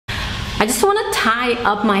I just want to tie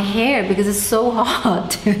up my hair because it's so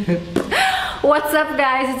hot. What's up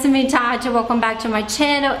guys, it's me Tati, welcome back to my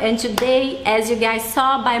channel, and today, as you guys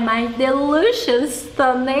saw by my delicious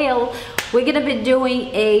thumbnail, we're gonna be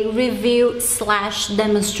doing a review slash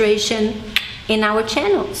demonstration in our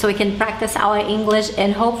channel so we can practice our English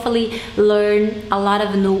and hopefully learn a lot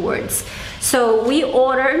of new words. So we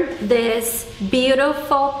ordered this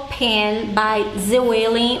beautiful pen by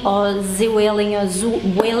Zwilling or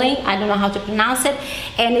Zwilling, I don't know how to pronounce it,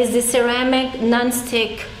 and it's the ceramic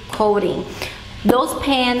non-stick coating. Those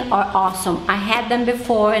pens are awesome. I had them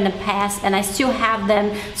before in the past and I still have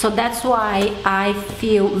them, so that's why I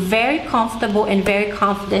feel very comfortable and very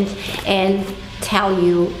confident and tell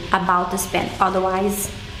you about this pen.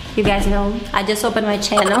 Otherwise, you guys know I just opened my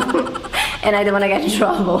channel and I don't want to get in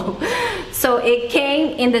trouble. So it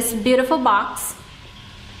came in this beautiful box,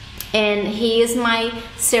 and here's my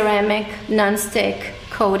ceramic non-stick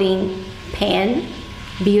coating pen.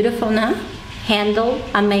 Beautiful, no? Handle,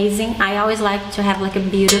 amazing. I always like to have like a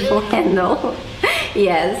beautiful handle.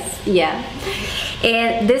 Yes, yeah.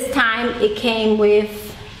 And this time it came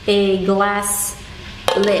with a glass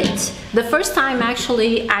lid. The first time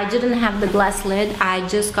actually I didn't have the glass lid, I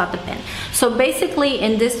just got the pen. So basically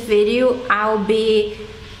in this video I'll be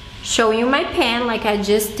showing you my pen like I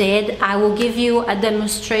just did. I will give you a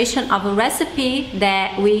demonstration of a recipe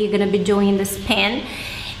that we're gonna be doing in this pen,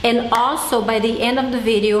 and also by the end of the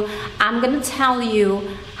video I'm gonna tell you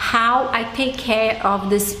how I take care of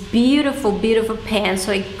this beautiful pen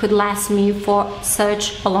so it could last me for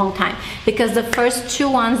such a long time, because the first two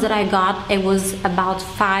ones that I got, it was about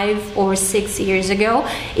 5 or 6 years ago.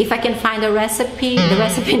 If I can find a recipe,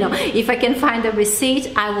 if I can find a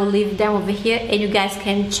receipt, I will leave them over here and you guys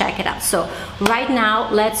can check it out. So right now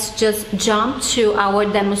let's just jump to our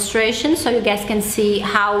demonstration so you guys can see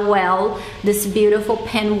how well this beautiful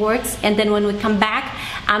pen works, and then when we come back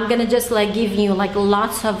I'm gonna just like give you like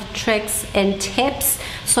lots of tricks and tips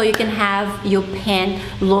so you can have your pen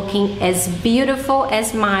looking as beautiful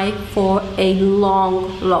as mine for a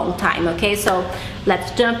long time. Okay, so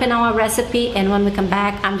let's jump in our recipe, and when we come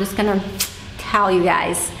back I'm just gonna tell you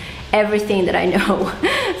guys everything that I know.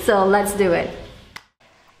 So let's do it.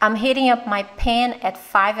 I'm heating up my pan at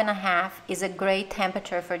 5.5 is a great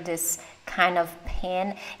temperature for this kind of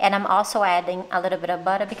pan, and I'm also adding a little bit of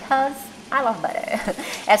butter because I love butter.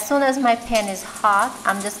 As soon as my pan is hot,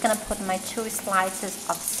 I'm just gonna put my 2 slices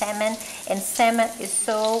of salmon, and salmon is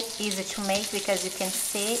so easy to make because you can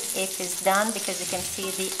see if it's done, because you can see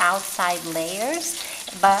the outside layers.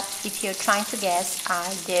 But if you're trying to guess,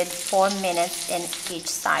 I did 4 minutes in each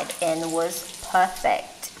side and it was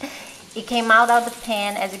perfect. It came out of the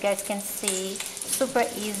pan, as you guys can see, super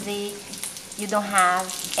easy. You don't have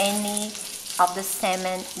any of the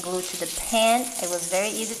salmon glued to the pan. It was very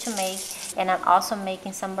easy to make, and I'm also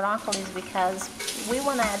making some broccoli because we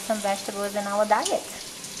want to add some vegetables in our diet.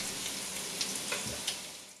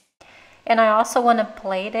 And I also want to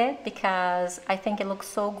plate it because I think it looks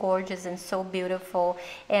so gorgeous and so beautiful,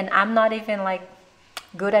 and I'm not even like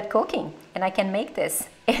good at cooking and I can make this.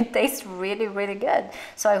 It tastes really good.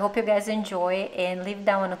 So I hope you guys enjoy, and leave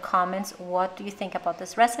down in the comments what do you think about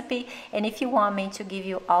this recipe, and if you want me to give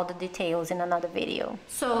you all the details in another video.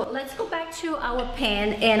 So let's go back to our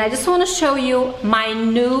pan, and I just want to show you my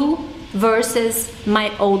new versus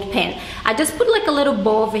my old pan. I just put like a little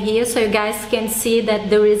bow over here so you guys can see that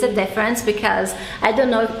there is a difference, because I don't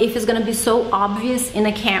know if it's gonna be so obvious in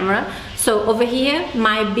the camera. So over here,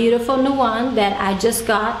 my beautiful new one that I just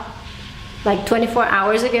got like 24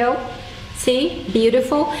 hours ago. See,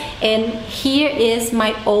 beautiful. And here is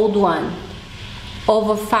my old one,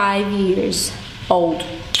 over 5 years old.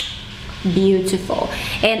 Beautiful.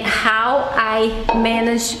 And how I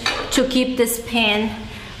managed to keep this pen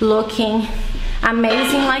looking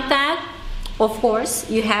amazing like that, of course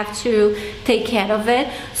you have to take care of it.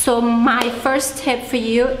 So my first tip for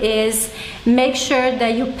you is make sure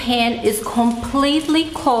that your pen is completely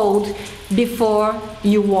cold before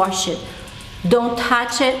you wash it. Don't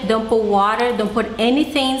touch it, don't put water, don't put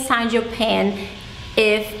anything inside your pan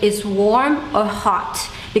if it's warm or hot,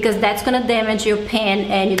 because that's gonna damage your pen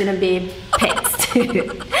and you're gonna be pissed.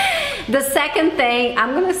 The second thing,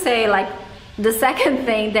 I'm gonna say like, the second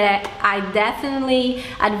thing that I definitely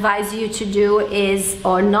advise you to do is,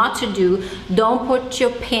 or not to do, don't put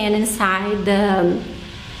your pen inside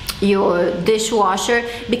your dishwasher,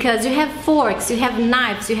 because you have forks, you have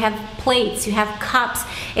knives, you have plates, you have cups,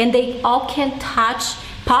 and they all can touch,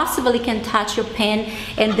 possibly can touch your pen,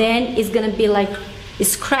 and then it's gonna be like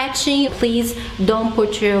scratching, please don't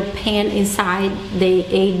put your pan inside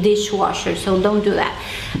a dishwasher, so don't do that.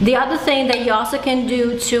 The other thing that you also can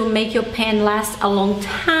do to make your pan last a long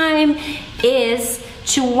time is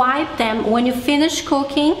to wipe them when you finish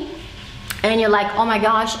cooking and you're like, oh my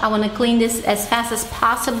gosh, I want to clean this as fast as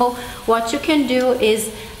possible. What you can do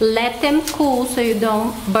is let them cool so you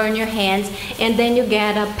don't burn your hands, and then you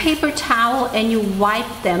get a paper towel and you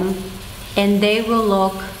wipe them, and they will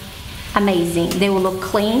look amazing. They will look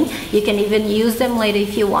clean. You can even use them later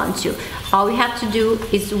if you want to. All you have to do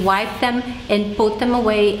is wipe them and put them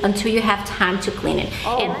away until you have time to clean it.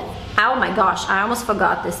 And oh my gosh, I almost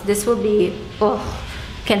forgot this. This will be, oh,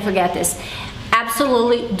 can't forget this.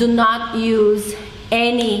 Absolutely do not use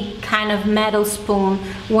any kind of metal spoon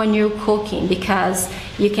when you're cooking, because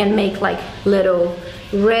you can make like little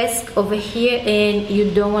risk over here, and you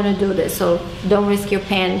don't want to do this. So don't risk your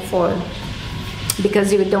pan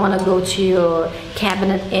because you don't want to go to your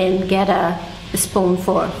cabinet and get a spoon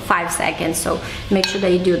for 5 seconds. So make sure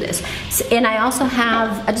that you do this. And I also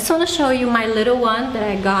have, I just want to show you my little one that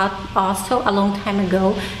I got also a long time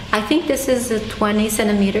ago. I think this is 20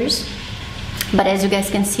 centimeters. But as you guys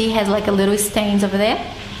can see, it has like a little stains over there,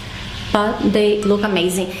 but they look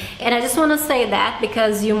amazing. And I just want to say that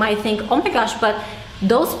because you might think, oh my gosh, but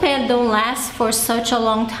those pans don't last for such a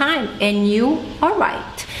long time, and you are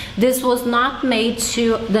right. This was not made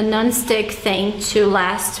to the non-stick thing to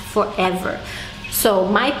last forever. So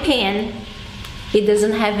my pan, it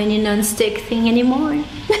doesn't have any non-stick thing anymore.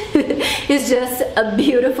 It's just a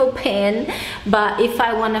beautiful pan. But if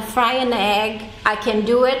I want to fry an egg, I can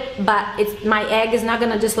do it, but my egg is not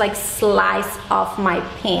gonna just like slice off my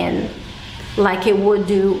pan like it would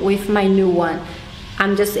do with my new one.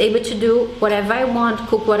 I'm just able to do whatever I want,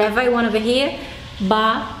 cook whatever I want over here,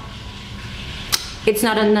 but it's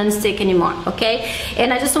not a non-stick anymore, okay?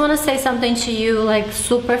 And I just want to say something to you like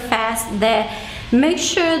super fast, that make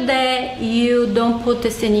sure that you don't put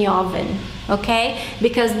this in the oven, okay?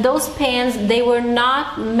 Because those pans, they were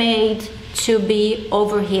not made to be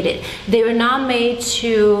overheated. They were not made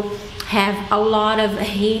to have a lot of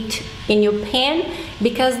heat in your pan,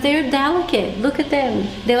 because they're delicate. Look at them.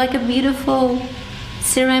 They're like a beautiful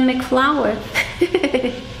ceramic flower.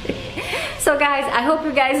 So guys, I hope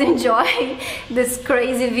you guys enjoy this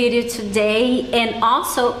crazy video today. And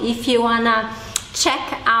also, if you wanna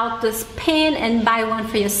check out this pan and buy one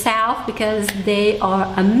for yourself, because they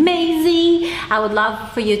are amazing, I would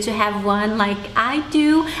love for you to have one like I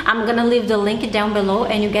do. I'm gonna leave the link down below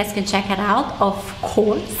and you guys can check it out, of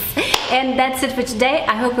course. And that's it for today.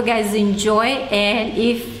 I hope you guys enjoy, and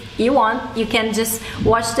if you want, you can just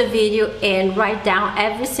watch the video and write down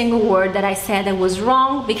every single word that I said that was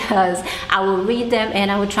wrong, because I will read them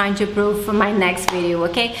and I will try to improve for my next video,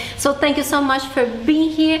 okay? So thank you so much for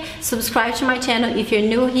being here. Subscribe to my channel if you're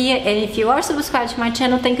new here, and if you are subscribed to my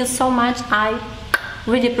channel, thank you so much. I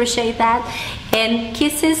really appreciate that. And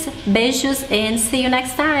kisses, beijos, and see you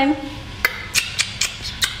next time.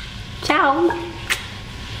 Ciao.